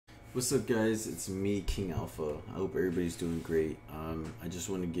What's up, guys? It's me, King Alpha. I hope everybody's doing great. I just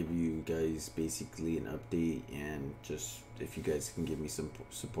want to give you guys basically an update and just if you guys can give me some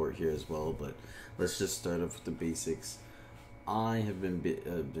support here as well. But let's just start off with the basics. I have been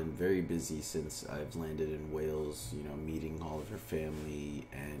very busy since I've landed in Wales. You know, meeting all of her family,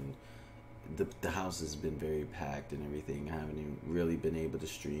 and the house has been very packed and everything. I haven't even really been able to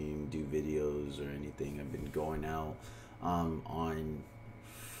stream, do videos or anything. I've been going out on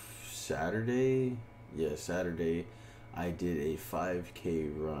Saturday. Yeah, Saturday. I did a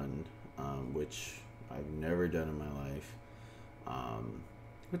 5K run, which I've never done in my life,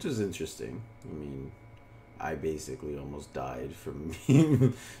 which was interesting. I mean, I basically almost died from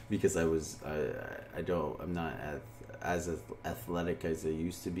because I'm not as athletic as I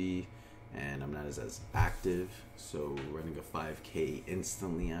used to be, and I'm not as active. So running a 5K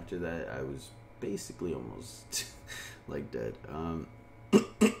instantly after that, I was basically almost like dead.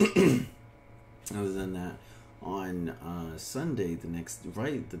 Other than that, on Sunday, the next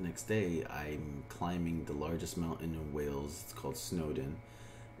day, I'm climbing the largest mountain in Wales. It's called Snowdon,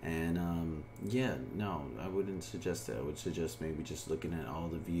 and yeah, no, I wouldn't suggest it. I would suggest maybe just looking at all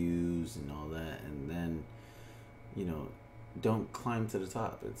the views and all that, and then, you know, don't climb to the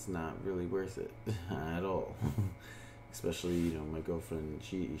top. It's not really worth it at all. Especially, you know, my girlfriend,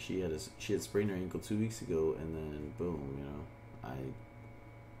 she had sprained her ankle 2 weeks ago, and then boom,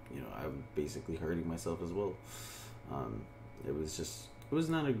 I'm basically hurting myself as well. It was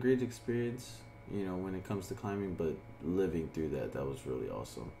not a great experience, you know, when it comes to climbing, but living through that was really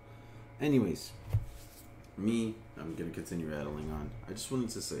awesome. Anyways, I'm gonna continue rattling on. I just wanted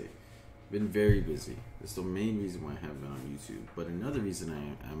to say, been very busy. That's the main reason why I haven't been on YouTube. But another reason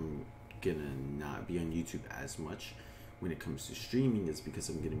I'm gonna not be on YouTube as much when it comes to streaming is because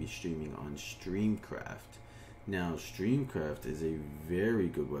I'm gonna be streaming on StreamCraft. Now, StreamCraft is a very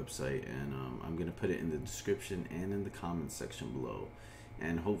good website, and I'm going to put it in the description and in the comments section below.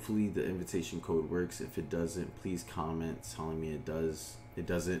 And hopefully the invitation code works. If it doesn't, please comment telling me it does. It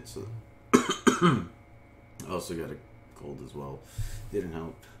doesn't. So I also got a cold as well. Didn't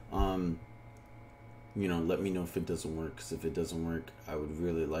help. You know, let me know if it doesn't work. Because if it doesn't work, I would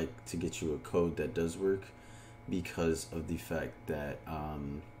really like to get you a code that does work, because of the fact that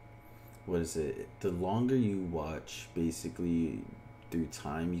what is it? The longer you watch, basically through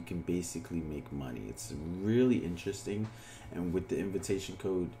time, you can basically make money. It's really interesting. And with the invitation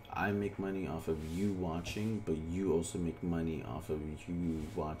code, I make money off of you watching, but you also make money off of you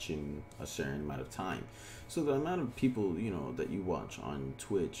watching a certain amount of time. So the amount of people, you know, that you watch on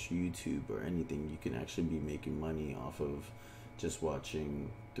Twitch, YouTube, or anything, you can actually be making money off of just watching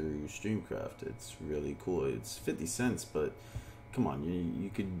through StreamCraft. It's really cool. It's 50 cents, but come on,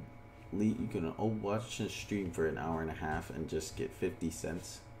 you can watch a stream for an hour and a half and just get 50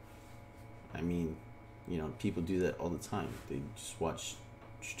 cents. I mean, you know, people do that all the time. They just watch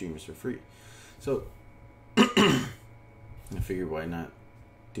streamers for free. So I figured, why not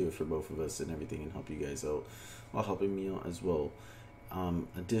do it for both of us and everything, and help you guys out while helping me out as well.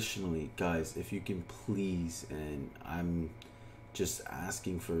 Additionally, guys, if you can please, and I'm just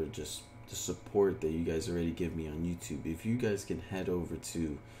asking for just the support that you guys already give me on YouTube. If you guys can head over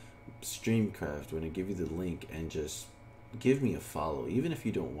to StreamCraft when I give you the link and just give me a follow, even if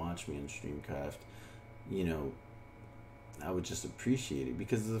you don't watch me on StreamCraft, you know, I would just appreciate it,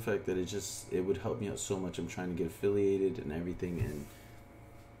 because of the fact that it would help me out so much. I'm trying to get affiliated and everything, and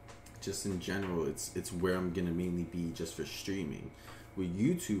just in general, it's where I'm gonna mainly be just for streaming. With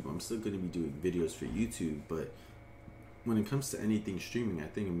YouTube, I'm still gonna be doing videos for YouTube, but when it comes to anything streaming, I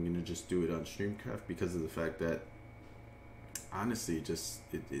think I'm gonna just do it on StreamCraft, because of the fact that honestly,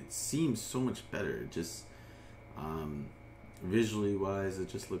 it seems so much better. Just visually wise, it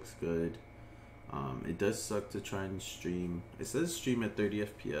just looks good. It does suck to try and stream. It says stream at 30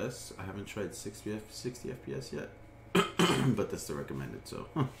 FPS. I haven't tried 60 FPS yet, but that's the recommended. So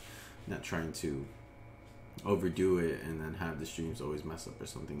not trying to overdo it and then have the streams always mess up or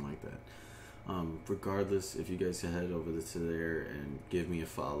something like that. Regardless, if you guys head over to there and give me a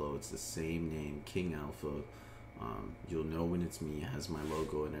follow, it's the same name, King Alpha. You'll know when it's me. It has my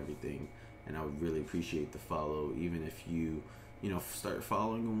logo and everything, and I would really appreciate the follow. Even if you start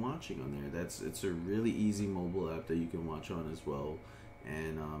following and watching on there, it's a really easy mobile app that you can watch on as well,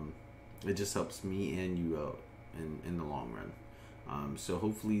 and it just helps me and you out in the long run. So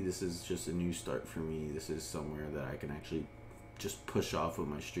hopefully this is just a new start for me. This is somewhere that I can actually just push off with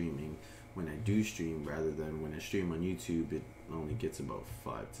my streaming when I do stream, rather than when I stream on YouTube, it only gets about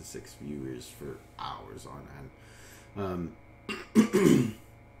 5 to 6 viewers for hours on end.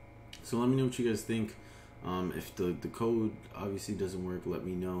 So let me know what you guys think. If the code obviously doesn't work, let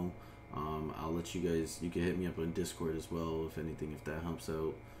me know. I'll let you guys. You can hit me up on Discord as well, if anything, if that helps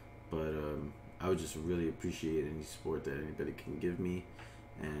out. But I would just really appreciate any support that anybody can give me,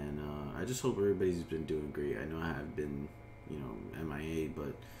 and I just hope everybody's been doing great. I know I have been, MIA,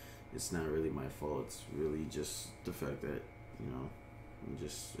 but it's not really my fault. It's really just the fact that I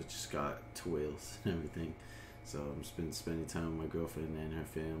just got to Wales and everything. So I've just been spending time with my girlfriend and her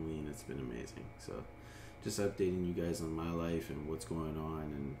family, and it's been amazing. So just updating you guys on my life and what's going on,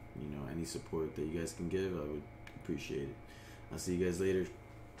 and any support that you guys can give, I would appreciate it. I'll see you guys later.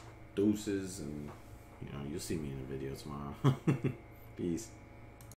 Deuces, and you'll see me in a video tomorrow. Peace.